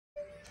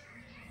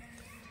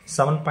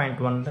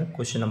7.1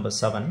 question number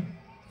 7.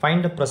 Find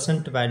the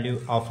present value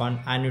of an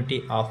annuity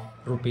of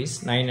rupees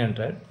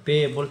 900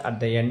 payable at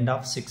the end of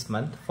 6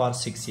 months for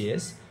 6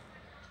 years.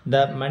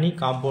 The money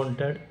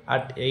compounded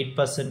at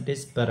 8%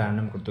 per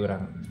annum.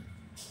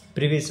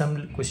 Previous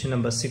question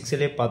number 6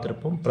 le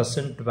paathirupom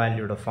present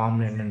value oda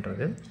formula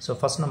ennaன்றது. So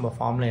first நம்ம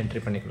formula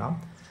entry பண்ணிக்கலாம்.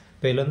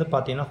 இப்போ இதுல வந்து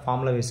பாத்தீங்கன்னா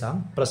formula wise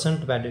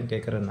present value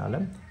கேக்குறதுனால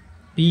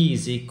P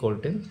is equal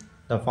to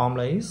the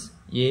formula is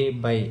A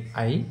by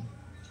I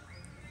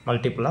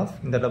multiple of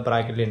in the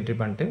bracket entry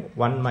பண்ணிட்டு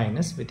 1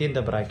 minus within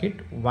the bracket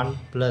 1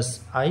 plus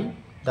I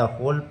the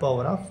whole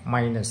power of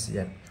minus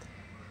n.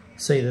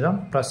 So இதுதான்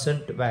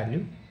present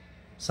value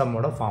sum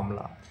oda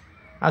formula.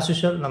 As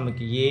usual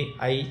நமக்கு A,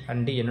 I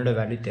and n oda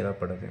value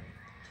தேவைப்படுது.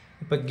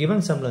 இப்போ given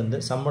sumல இருந்து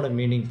sum oda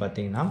meaning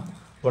பாத்தீங்கன்னா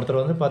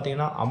ஒருத்தர் வந்து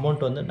பாத்தீங்கன்னா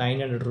amount வந்து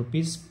 900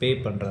 rupees pay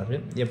பண்றாரு.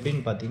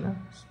 எப்படின்னு பாத்தீங்கன்னா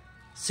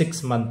 6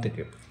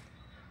 monthக்கு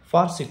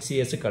for 6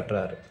 years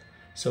கட்டறாரு.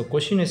 So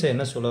question is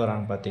என்ன சொல்ல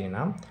வராங்க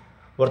பாத்தீங்கன்னா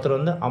ஒருத்தர்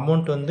வந்து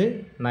amount வந்து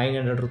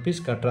 900 rupees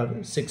கட்டறாரு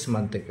 6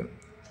 monthக்கு.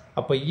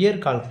 அப்ப year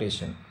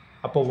calculation.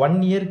 அப்ப 1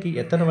 yearக்கு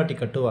எத்தனை வாட்டி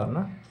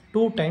கட்டுவார்னா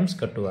 2 times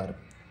கட்டுவார்.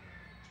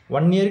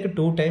 1 yearக்கு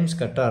 2 times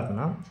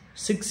கட்டார்னா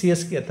 6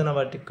 yearsக்கு எத்தனை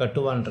வாட்டி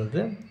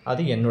கட்டுவான்றது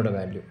அது என்னோட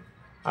வேல்யூ.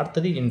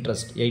 அடுத்தது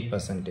interest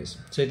 8%.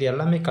 So இது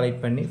எல்லாமே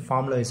கலெக்ட் பண்ணி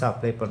ஃபார்முலா வைஸா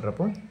அப்ளை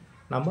பண்றப்போ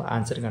நம்ம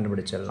ஆன்சர்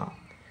கண்டுபிடிச்சிடலாம்.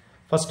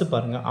 ஃபர்ஸ்ட்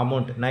பாருங்க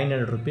amount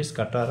 900 rupees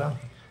கட்டாரா.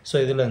 So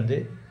இதுல இருந்து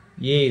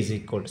A is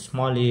equal to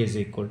small a is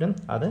equal to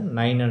அது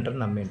 900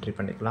 நம்ம என்ட்ரி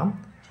பண்ணிக்கலாம்.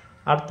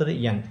 அடுத்தது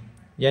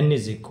n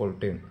is equal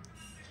to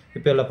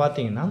இப்போ இதுல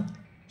பாத்தீங்கன்னா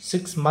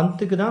 6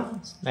 monthக்கு தான்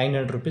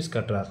 900 rupees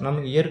கட்டறார்.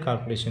 நமக்கு இயர்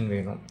கால்குலேஷன்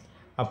வேணும்.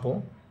 அப்போ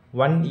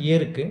 1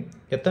 இயருக்கு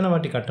எத்தனை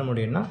வாட்டி கட்ட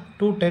முடியும்னா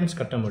 2 times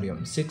கட்ட முடியும்.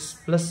 6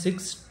 plus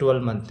 6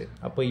 12 month.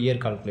 அப்போ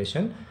இயர்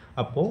கால்குலேஷன்.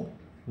 அப்போ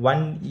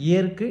 1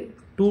 இயருக்கு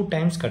 2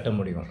 times கட்ட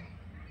முடியும்.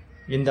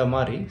 இந்த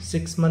மாதிரி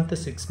 6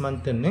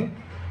 month ன்னு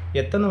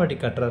எத்தனை வாட்டி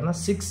கட்டறாருன்னா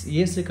 6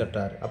 years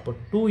கட்டறாரு. அப்போ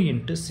 2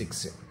 into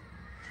 6.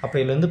 அப்ப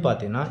இதுல இருந்து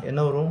பாத்தீங்கன்னா என்ன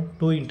வரும்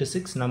 2 into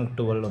 6 நமக்கு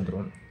 12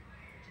 வந்துரும்.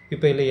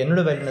 இப்போ இதுல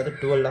என்னோட வேல்யூ என்னது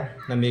 12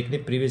 நம்ம ஏற்கனவே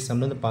previous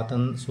sumல இருந்து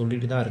பார்த்தோம்னு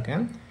சொல்லிட்டு தான்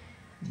இருக்கேன்.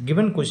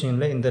 given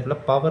questionல இந்த இடத்துல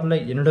பவர்ல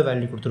என்னோட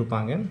வேல்யூ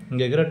கொடுத்திருப்பாங்க.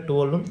 இங்க இருக்கிற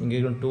 12 இங்க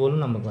இருக்கிற 12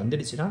 நமக்கு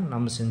வந்துடுச்சுனா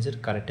நம்ம செஞ்சது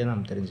கரெக்ட்டா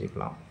நாம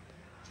தெரிஞ்சிக்கலாம்.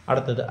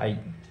 அடுத்தது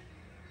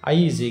I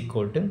is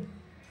equal to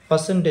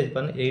percentage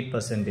பண்ண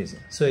 8%.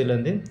 சோ இதுல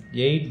இருந்து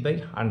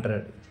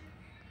 8/100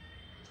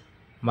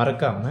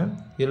 மறக்காம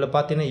இதுல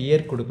பாத்தீங்கன்னா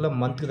இயர் கொடுக்கல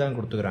மந்த்க்கு தான்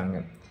கொடுத்துக்கறாங்க.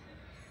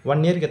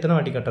 1 இயருக்கு எத்தனை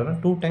வாட்டி கட்டறாருன்னா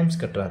 2 times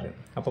கட்டறாரு.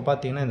 அப்ப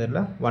பாத்தீங்கன்னா இந்த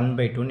இடத்துல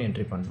 1/2 ன்னு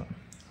என்ட்ரி பண்ணனும்.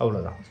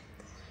 அவ்வளவுதான்.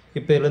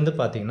 இப்போ இதுல இருந்து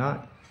பாத்தீங்கன்னா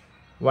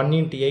 1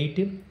 into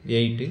 8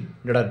 8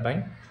 divided by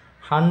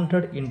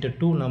 100 into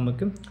 2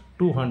 நமக்கு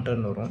 200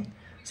 ன்னு வரும்.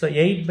 சோ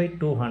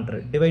 8/200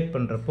 டிவைட்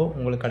பண்றப்போ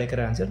உங்களுக்கு கிடைக்கிற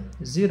ஆன்சர்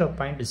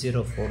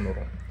 0.04 ன்னு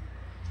வரும்.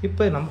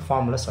 இப்போ நம்ம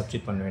ஃபார்முலா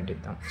சப்ஸ்டிட்யூட் பண்ண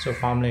வேண்டியதுதான். சோ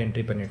ஃபார்முலா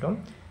என்ட்ரி பண்ணிட்டோம்.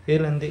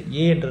 இதுல இருந்து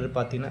a என்றது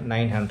பாத்தீங்கன்னா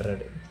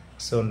 900.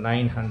 So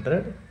 900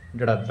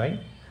 divided by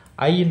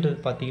I என்றது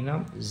பாத்தீங்கன்னா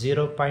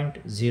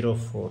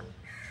 0.04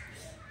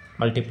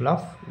 multiple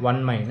of 1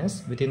 minus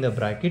within the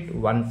bracket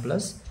 1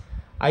 plus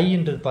I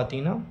என்றது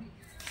பாத்தீங்கன்னா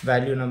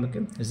வேல்யூ நமக்கு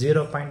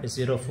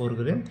 0.04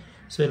 இருக்குது.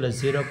 So இதுல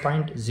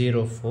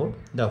 0.04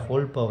 the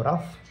whole power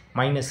of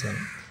minus n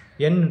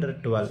என்றது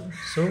 12.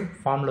 So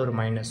ஃபார்முலா ஒரு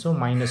மைனஸ், so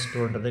minus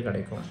 2 என்றது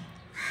கிடைக்கும்.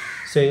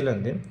 So இதுல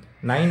இருந்து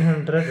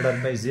 900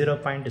 divided by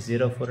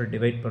 0.04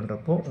 டிவைட்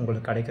பண்றப்போ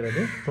உங்களுக்கு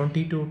கிடைக்கிறது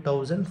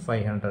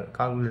 22500.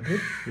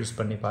 கால்குலேட்டர் யூஸ்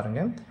பண்ணி பாருங்க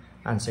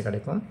ஆன்சர்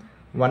கிடைக்கும்.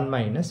 1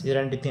 minus இது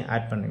ரெண்டுத்தையும்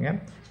ஆட் பண்ணுங்க.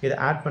 இத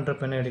ஆட்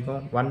பண்றப்ப என்ன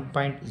கிடைக்கும்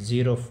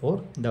 1.04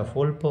 the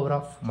whole power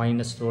of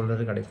minus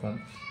 12 கிடைக்கும்.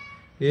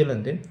 இதுல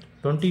இருந்து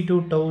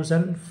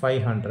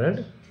 22500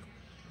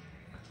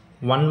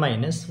 1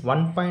 minus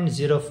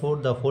 1.04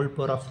 the whole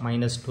power of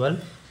minus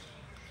 12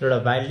 இதோட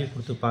வேல்யூ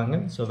கொடுத்துப்பாங்க.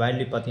 சோ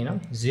வேல்யூ பாத்தீங்கன்னா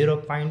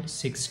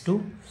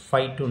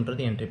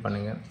 0.6252ன்றது என்ட்ரி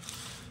பண்ணுங்க.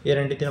 இது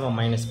ரெண்டுத்தையும் நம்ம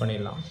மைனஸ்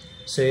பண்ணிடலாம்.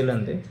 சோ இதுல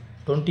இருந்து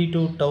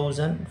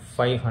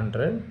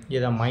 22500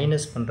 இத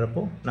மைனஸ்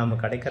பண்றப்போ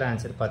நமக்கு கிடைக்கிற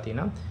ஆன்சர்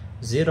பாத்தீங்கன்னா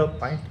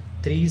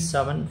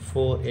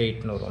 0.3748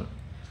 ன்னு வரும்.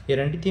 இது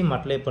ரெண்டுத்தையும்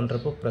மல்டிப்ளை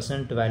பண்றப்போ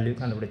பிரசன்ட் வேல்யூ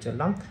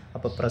கண்டுபிடிச்சிடலாம்.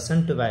 அப்ப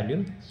பிரசன்ட் வேல்யூ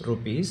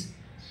ரூபீஸ்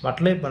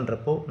மல்டிப்ளை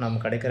பண்றப்போ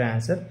நமக்கு கிடைக்கிற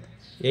ஆன்சர்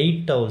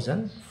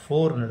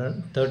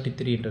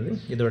 8433ன்றது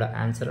இதோட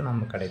ஆன்சர்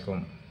நமக்கு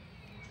கிடைக்கும்.